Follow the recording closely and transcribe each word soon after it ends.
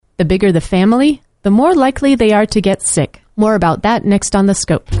The bigger the family, the more likely they are to get sick. More about that next on The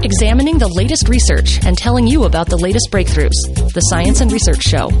Scope. Examining the latest research and telling you about the latest breakthroughs. The Science and Research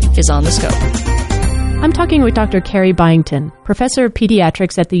Show is on The Scope. I'm talking with Dr. Carrie Byington, professor of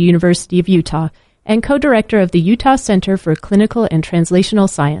pediatrics at the University of Utah and co-director of the Utah Center for Clinical and Translational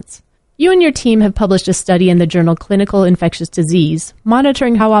Science. You and your team have published a study in the journal Clinical Infectious Disease,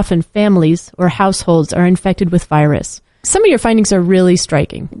 monitoring how often families or households are infected with virus. Some of your findings are really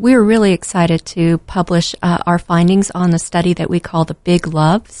striking. We're really excited to publish our findings on the study that we call the Big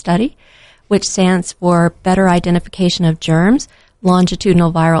Love study, which stands for Better Identification of Germs,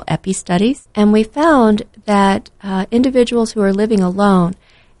 Longitudinal Viral Epi Studies. And we found that individuals who are living alone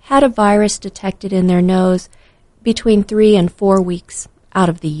had a virus detected in their nose between 3 and 4 weeks out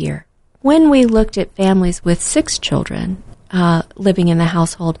of the year. When we looked at families with 6 children living in the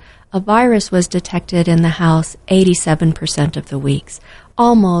household, a virus was detected in the house 87% of the weeks,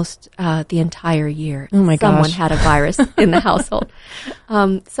 almost the entire year. Oh my gosh. Someone had a virus in the household.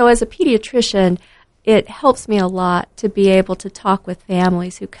 So as a pediatrician, it helps me a lot to be able to talk with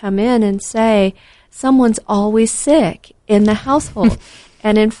families who come in and say, someone's always sick in the household.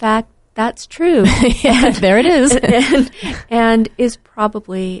 And in fact, that's true. Yeah, there it is. and is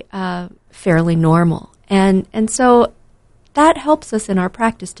probably fairly normal. And so that helps us in our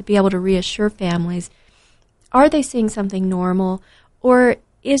practice to be able to reassure families, are they seeing something normal, or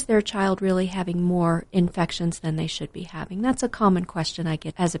is their child really having more infections than they should be having? That's a common question I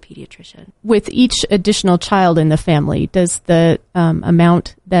get as a pediatrician. With each additional child in the family, does the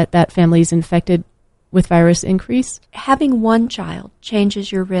amount that family is infected with virus increase? Having one child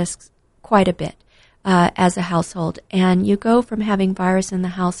changes your risks quite a bit as a household, and you go from having virus in the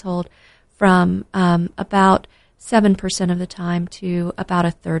household from about 7% of the time to about a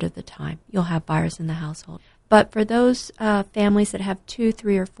third of the time you'll have virus in the household. But for those families that have 2,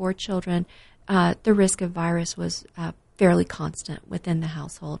 3, or 4 children, the risk of virus was fairly constant within the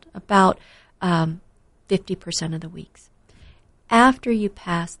household, about 50% of the weeks. After you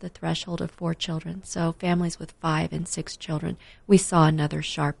pass the threshold of 4 children, so families with 5 and 6 children, we saw another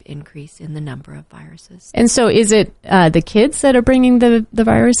sharp increase in the number of viruses. And so is it the kids that are bringing the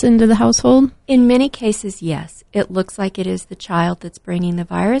virus into the household? In many cases, yes. It looks like it is the child that's bringing the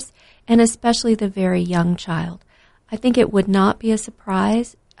virus, and especially the very young child. I think it would not be a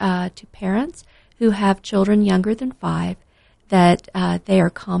surprise to parents who have children younger than 5 that they are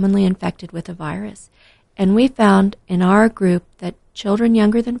commonly infected with a virus. And we found in our group that children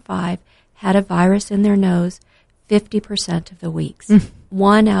younger than 5 had a virus in their nose 50% of the weeks.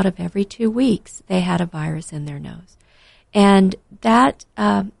 1 out of every 2 weeks, they had a virus in their nose. And that,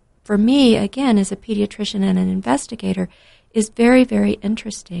 for me, again, as a pediatrician and an investigator, is very, very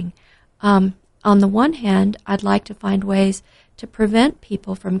interesting. On the one hand, I'd like to find ways to prevent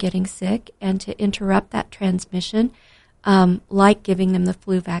people from getting sick and to interrupt that transmission, like giving them the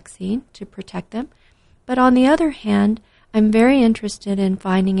flu vaccine to protect them. But on the other hand, I'm very interested in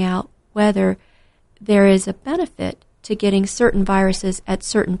finding out whether there is a benefit to getting certain viruses at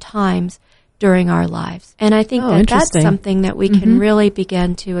certain times during our lives. And I think that's something that we can really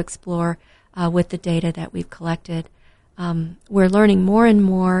begin to explore with the data that we've collected. We're learning more and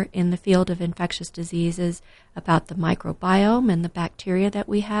more in the field of infectious diseases about the microbiome and the bacteria that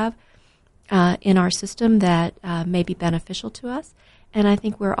we have in our system that may be beneficial to us. And I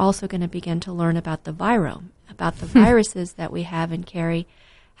think we're also going to begin to learn about the virome, about the viruses that we have and carry.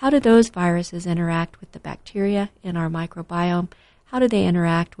 How do those viruses interact with the bacteria in our microbiome? How do they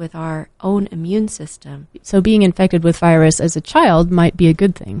interact with our own immune system? So being infected with virus as a child might be a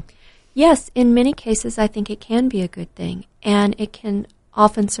good thing. Yes, in many cases I think it can be a good thing. And it can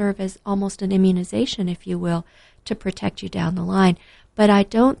often serve as almost an immunization, if you will, to protect you down the line. But I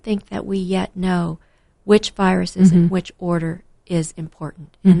don't think that we yet know which viruses in which order is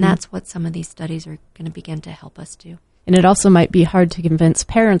important. And that's what some of these studies are going to begin to help us do. And it also might be hard to convince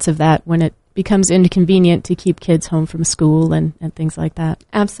parents of that when it becomes inconvenient to keep kids home from school and things like that.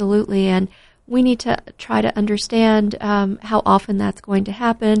 Absolutely. And we need to try to understand how often that's going to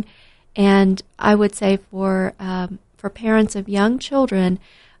happen. And I would say for parents of young children,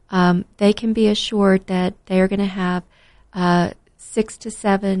 they can be assured that they are going to have 6 to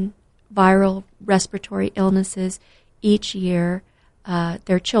 7 viral respiratory illnesses each year.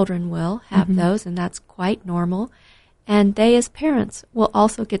 Their children will have those, and that's quite normal. And they, as parents, will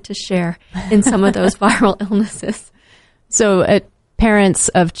also get to share in some of those viral illnesses. So parents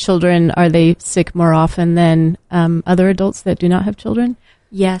of children, are they sick more often than other adults that do not have children?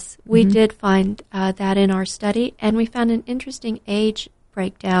 Yes, we did find that in our study, and we found an interesting age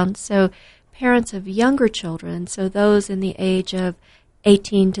breakdown. So parents of younger children, so those in the age of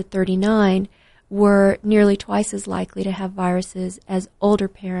 18 to 39 were nearly twice as likely to have viruses as older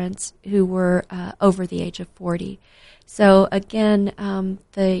parents who were over the age of 40. So again,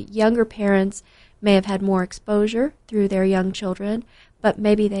 the younger parents may have had more exposure through their young children, but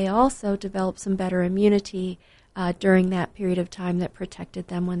maybe they also developed some better immunity during that period of time that protected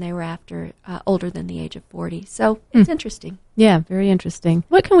them when they were older than the age of 40. So it's interesting. Yeah, very interesting.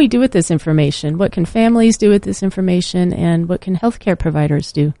 What can we do with this information? What can families do with this information, and what can healthcare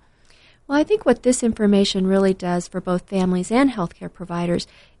providers do? Well, I think what this information really does for both families and healthcare providers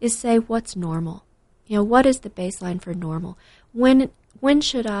is say what's normal. What is the baseline for normal? When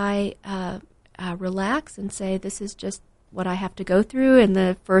should I relax and say this is just what I have to go through in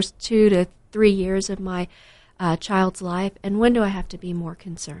the first 2 to 3 years of my child's life, and when do I have to be more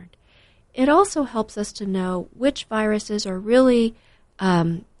concerned? It also helps us to know which viruses are really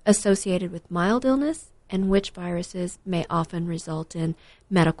associated with mild illness and which viruses may often result in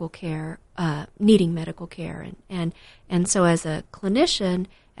medical care, needing medical care. And so as a clinician,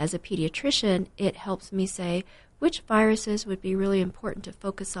 as a pediatrician, it helps me say which viruses would be really important to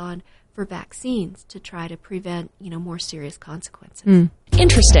focus on for vaccines to try to prevent, more serious consequences.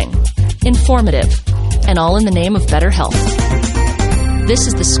 Interesting, informative, and all in the name of better health. This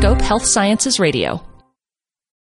is the Scope Health Sciences Radio.